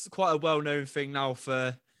 it's quite a well-known thing now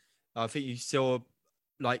for, I think you saw,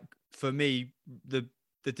 like, for me, the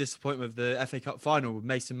disappointment of the FA Cup final with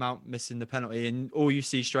Mason Mount missing the penalty, and all you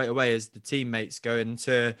see straight away is the teammates going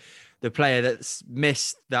to the player that's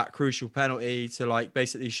missed that crucial penalty to, like,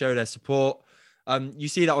 basically show their support. You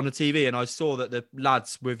see that on the TV, and I saw that the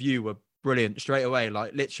lads with you were brilliant straight away,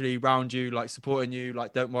 like literally round you, like supporting you,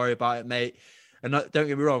 like, don't worry about it, mate. And don't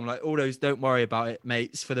get me wrong, like, all those don't worry about it,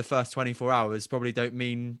 mates, for the first 24 hours probably don't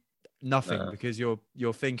mean nothing because you're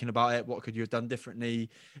thinking about it. What could you have done differently,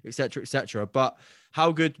 etc., etc. But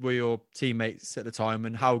how good were your teammates at the time,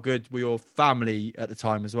 and how good were your family at the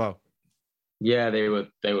time as well? Yeah, they were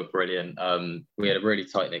brilliant. We had a really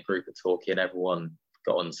tight knit group of Torquay, and everyone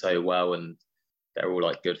got on so well, and they're all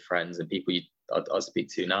like good friends and people I speak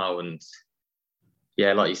to now. And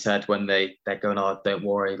yeah, like you said, when they're going, "Oh, don't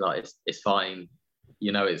worry, like it's fine,"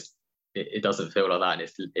 you know, it doesn't feel like that,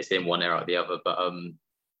 and it's in one ear out the other. But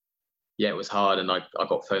yeah, it was hard, and I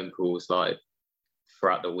got phone calls like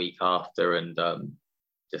throughout the week after, and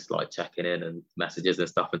just like checking in and messages and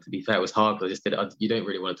stuff. And to be fair, it was hard because I just didn't. You don't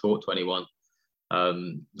really want to talk to anyone.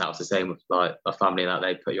 That was the same with like a family, that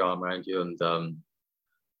they put your arm around you, and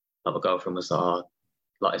like my girlfriend was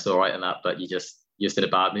like it's all right and that, but you're just in a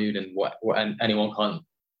bad mood, and and anyone can't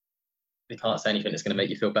say anything that's going to make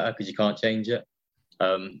you feel better because you can't change it.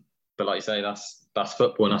 But like you say, that's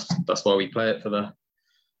football, and that's why we play it, for the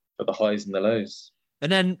highs and the lows.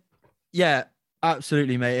 And then, yeah,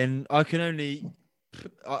 absolutely, mate. And I can only,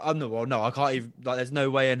 I'm not, well, no, I can't even, like, there's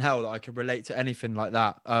no way in hell that I can relate to anything like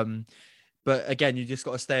that. But again, you just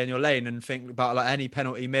got to stay in your lane and think about like any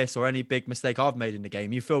penalty miss or any big mistake I've made in the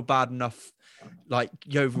game. You feel bad enough, like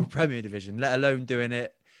Yeovil Premier Division, let alone doing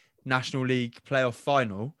it National League playoff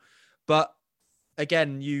final. But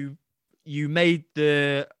again, you made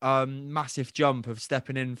the massive jump of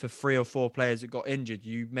stepping in for 3 or 4 players that got injured.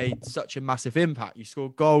 You made such a massive impact. You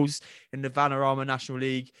scored goals in the Vanarama National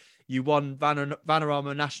League. You won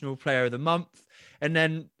Vanarama National Player of the Month. And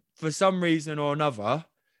then for some reason or another,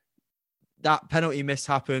 that penalty miss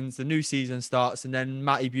happens, the new season starts, and then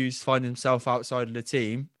Matty Buse finds himself outside of the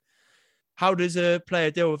team. How does a player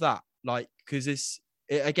deal with that? Like, because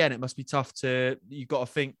again, it must be tough you've got to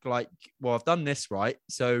think like, well, I've done this right,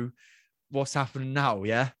 so what's happening now?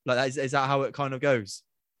 Yeah, like is that how it kind of goes?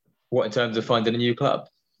 What, in terms of finding a new club?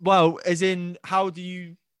 Well, as in, how do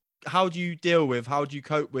you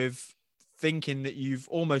cope with thinking that you've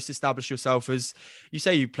almost established yourself as, you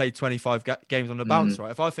say you played 25 games on the bounce, right?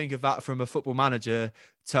 If I think of that from a football manager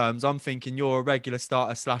terms, I'm thinking you're a regular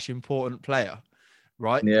starter / important player,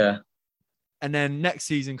 right? Yeah. And then next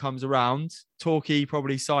season comes around, Torquay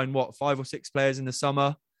probably signed 5 or 6 players in the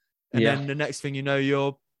summer. And then the next thing you know,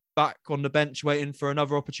 you're back on the bench waiting for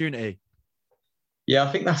another opportunity. Yeah,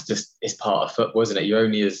 I think it's part of football, isn't it?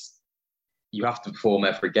 You have to perform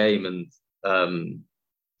every game, and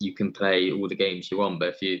you can play all the games you want,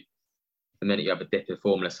 but the minute you have a dip in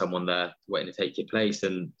form, there's someone there waiting to take your place,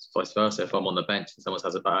 and vice versa. If I'm on the bench and someone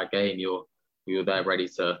has a bad game, you're there ready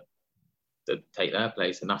to take their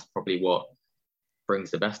place, and that's probably what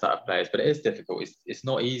brings the best out of players. But it is difficult. It's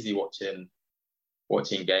not easy watching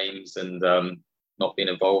games and not being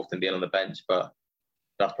involved and being on the bench, but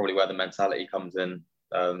that's probably where the mentality comes in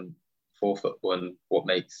for football, and what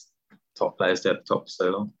makes top players stay at the top for so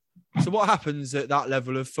long. So what happens at that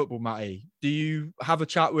level of football, Matty? Do you have a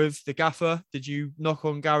chat with the gaffer? Did you knock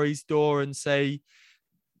on Gary's door and say,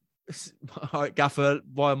 all right, gaffer,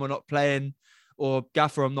 why am I not playing? Or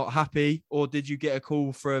gaffer, I'm not happy? Or did you get a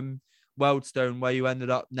call from Wealdstone where you ended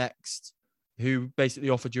up next, who basically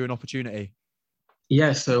offered you an opportunity?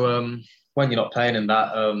 Yeah, so when you're not playing in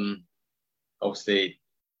that, obviously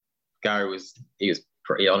Gary was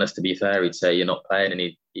pretty honest, to be fair. He'd say you're not playing, and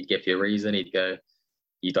he'd give you a reason. He'd go,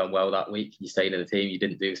 you done well that week, you stayed in the team, you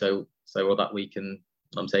didn't do so well that week, and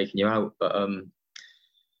I'm taking you out. But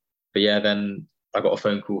yeah, then I got a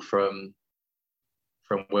phone call from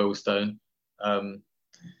Wealdstone.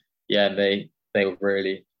 Yeah, and they were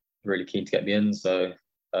really, really keen to get me in. So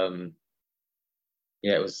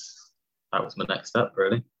yeah, that was my next step,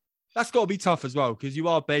 really. That's got to be tough as well, because you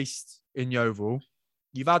are based in Yeovil.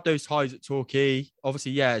 You've had those highs at Torquay.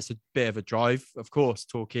 Obviously, yeah, it's a bit of a drive, of course,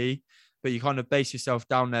 Torquay. But you kind of base yourself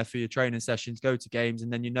down there for your training sessions, go to games,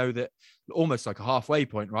 and then you know that almost like a halfway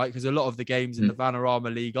point, right? Because a lot of the games in the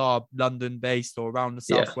Vanarama League are London-based or around the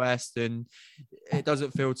southwest, and it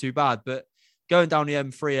doesn't feel too bad. But going down the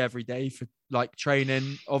M3 every day for like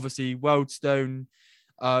training, obviously Wealdstone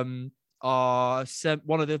are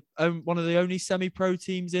one of the only semi-pro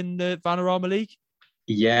teams in the Vanarama League.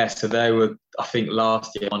 Yeah, so they were, I think,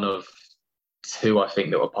 last year one of 2, I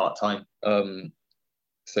think, that were part-time.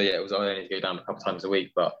 So yeah, it was only to go down a couple of times a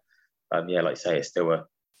week, but yeah, like I say, it's still a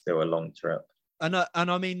long trip. And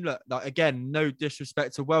I mean, look, like, again, no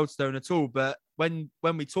disrespect to Wealdstone at all, but when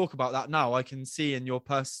we talk about that now, I can see in your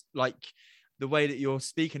like the way that you're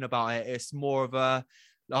speaking about it, it's more of a,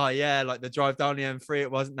 oh yeah, like the drive down the M3,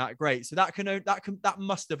 it wasn't that great. So that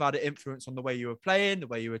must have had an influence on the way you were playing, the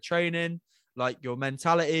way you were training, like your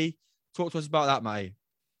mentality. Talk to us about that, mate.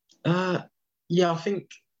 Yeah, I think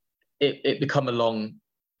it become a long.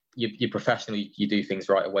 You professionally, you do things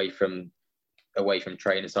right away from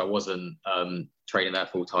training. So I wasn't training there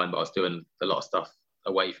full time, but I was doing a lot of stuff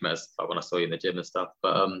away from it, like when I saw you in the gym and stuff.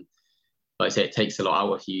 But like I say, it takes a lot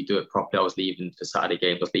out if you do it properly. I was leaving for Saturday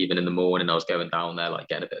games. I was leaving in the morning. I was going down there, like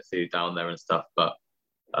getting a bit of food down there and stuff. But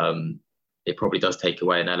it probably does take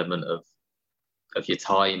away an element of your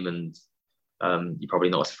time, and you're probably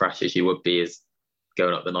not as fresh as you would be as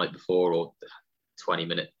going up the night before or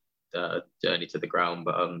 20-minute journey to the ground.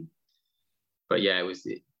 But but yeah, it was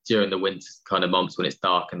during the winter kind of months when it's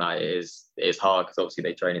dark and that it is hard because obviously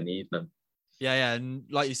they train in the evening. Yeah, and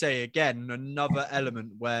like you say, again, another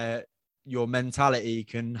element where your mentality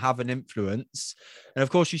can have an influence. And of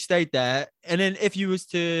course, you stayed there. And then, if you was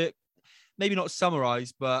to maybe not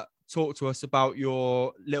summarize, but talk to us about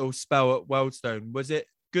your little spell at Wealdstone, was it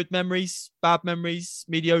good memories, bad memories,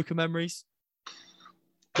 mediocre memories?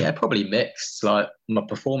 Yeah, probably mixed. Like my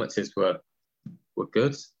performances were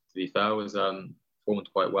good. To be fair, I was performed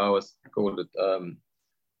quite well. I scored a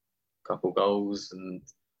couple goals, and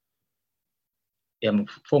yeah, my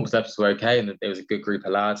performance levels were okay, and there was a good group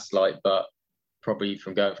of lads. Like, but probably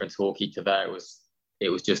from going from Torquay to there, it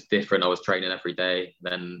was just different. I was training every day.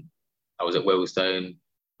 Then I was at Wealdstone,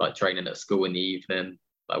 like training at school in the evening,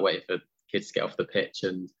 like waiting for kids to get off the pitch,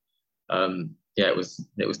 and yeah, it was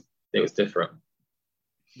different.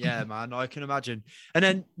 Yeah, man, I can imagine. And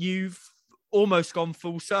then you've almost gone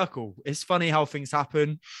full circle. It's funny how things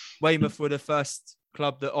happen. Weymouth were the first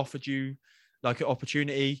club that offered you like an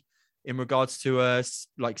opportunity in regards to a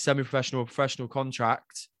like semi-professional or professional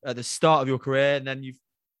contract at the start of your career, and then you've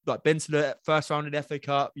like been to the first round of the FA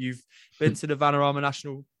Cup, you've been to the Vanarama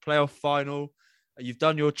National Playoff Final, you've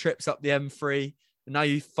done your trips up the M3, and now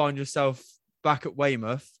you find yourself back at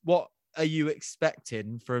Weymouth. What are you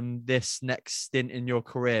expecting from this next stint in your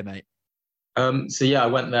career, mate? So yeah, I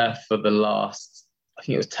went there for the last, I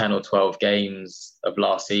think it was 10 or 12 games of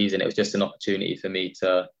last season. It was just an opportunity for me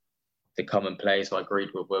to come and play. So I agreed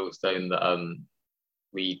with Wealdstone that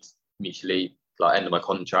we'd mutually like end my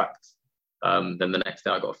contract. Then the next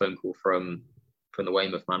day I got a phone call from the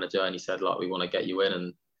Weymouth manager, and he said, like, we want to get you in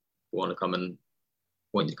and we want you to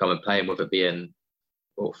come and play. And with it being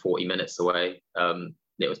 40 minutes away,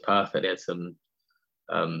 it was perfect. They had some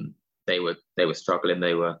they were struggling,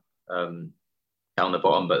 they were down the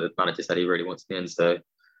bottom, but the manager said he really wants me in, so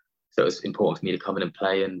it was important for me to come in and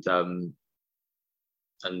play and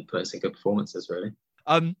put in some good performances, really.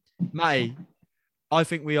 Matty, I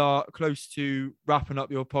think we are close to wrapping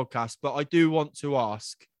up your podcast, but I do want to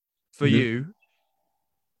ask for you,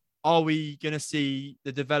 are we going to see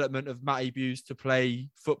the development of Matty Buse to play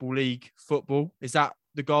Football League football? Is that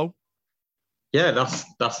the goal? Yeah, that's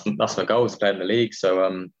my goal, is to play in the league.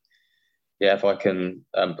 So yeah, if I can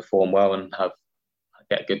perform well and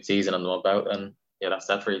get a good season under my belt, then yeah, that's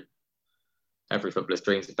every footballer's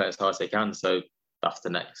dream, to play as hard as they can. So that's the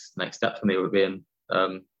next step for me, would be in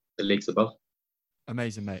the leagues above.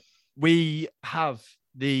 Amazing, mate. We have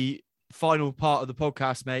the final part of the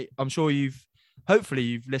podcast, mate. I'm sure hopefully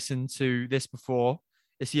you've listened to this before.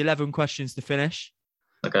 It's the 11 questions to finish.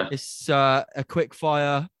 Okay. It's a quick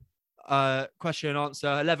fire question and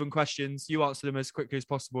answer. 11 questions. You answer them as quickly as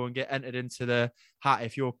possible and get entered into the hat.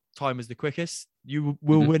 If your time is the quickest, you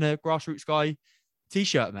will win a Grassroots Guy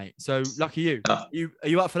t-shirt, mate. So lucky you. Are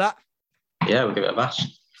you up for that? Yeah, we'll give it a bash.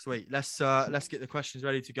 Sweet. Let's get the questions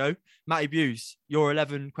ready to go. Matty Buse, your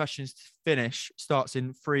 11 questions to finish starts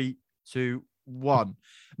in 3, 2, 1.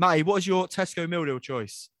 Matty, what is your Tesco meal deal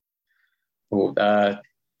choice?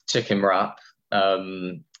 Chicken wrap,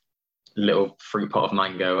 little fruit pot of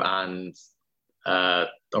mango, and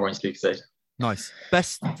orange Lucozade. Nice.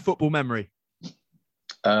 Best football memory?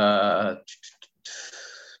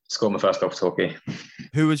 Scored my first goal for Torquay.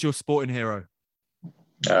 Who was your sporting hero?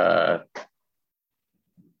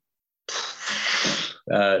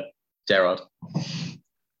 Gerard.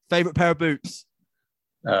 Favorite pair of boots?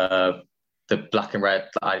 The black and red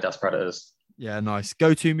Adidas Predators. Yeah, nice.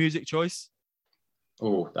 Go-to music choice?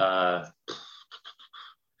 Don't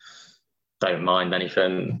mind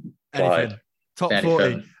anything. Top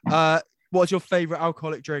anything. 40. What's your favorite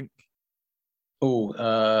alcoholic drink? Probably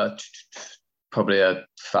a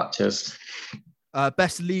Thatcher's.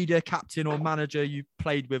 Best leader, captain, or manager you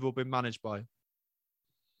played with or been managed by?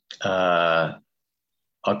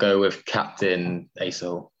 I'll go with Captain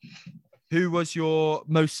Asol. Who was your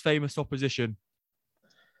most famous opposition?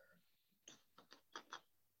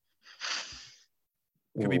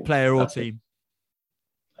 Could be player or team.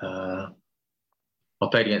 I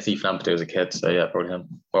played against Ethan Ampadu as a kid, so yeah, probably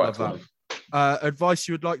him. All right, advice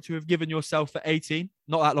you would like to have given yourself at 18,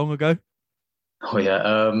 not that long ago? Oh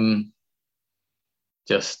yeah,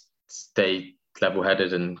 just stay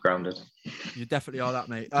level-headed and grounded. You definitely are that,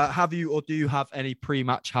 mate. Have you or do you have any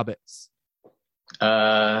pre-match habits?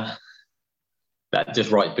 That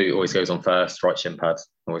just right boot always goes on first, right shin pad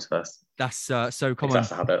always first. That's so common. That's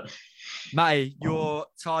the habit. Matty, your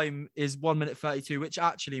time is 1 minute 32, which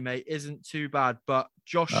actually, mate, isn't too bad. But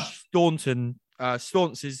Josh Staunton,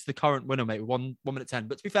 Staunts is the current winner, mate, with 1 minute 10.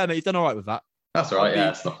 But to be fair, mate, you've done all right with that. That's all right. Yeah,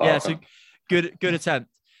 it's not far. Yeah, so good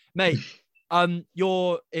attempt, mate.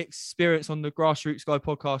 Your experience on the Grassroots Guy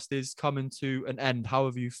podcast is coming to an end. How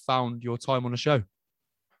have you found your time on the show?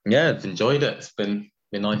 Yeah, I've enjoyed it. It's been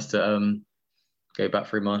nice to go back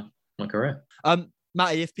through my career.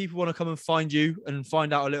 Matty, if people want to come and find you and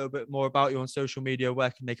find out a little bit more about you on social media, where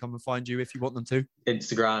can they come and find you if you want them to?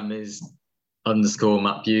 Instagram is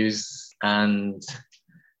 _Matt Buse and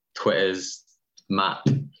Twitter's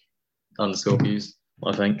Matt_Buse,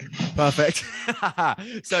 I think. Perfect.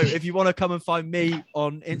 So if you want to come and find me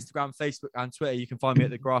on Instagram, Facebook, and Twitter, you can find me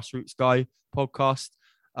at the Grassroots Guy podcast.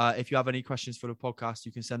 If you have any questions for the podcast,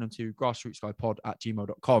 you can send them to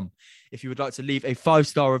grassrootsguypod@gmail.com. If you would like to leave a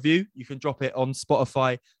 5-star review, you can drop it on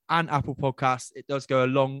Spotify and Apple Podcasts. It does go a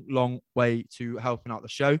long, long way to helping out the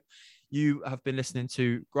show. You have been listening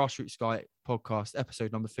to Grassroots Guy podcast,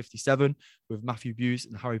 episode number 57 with Matthew Buse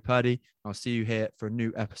and Harry Purdy. I'll see you here for a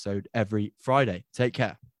new episode every Friday. Take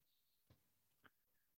care.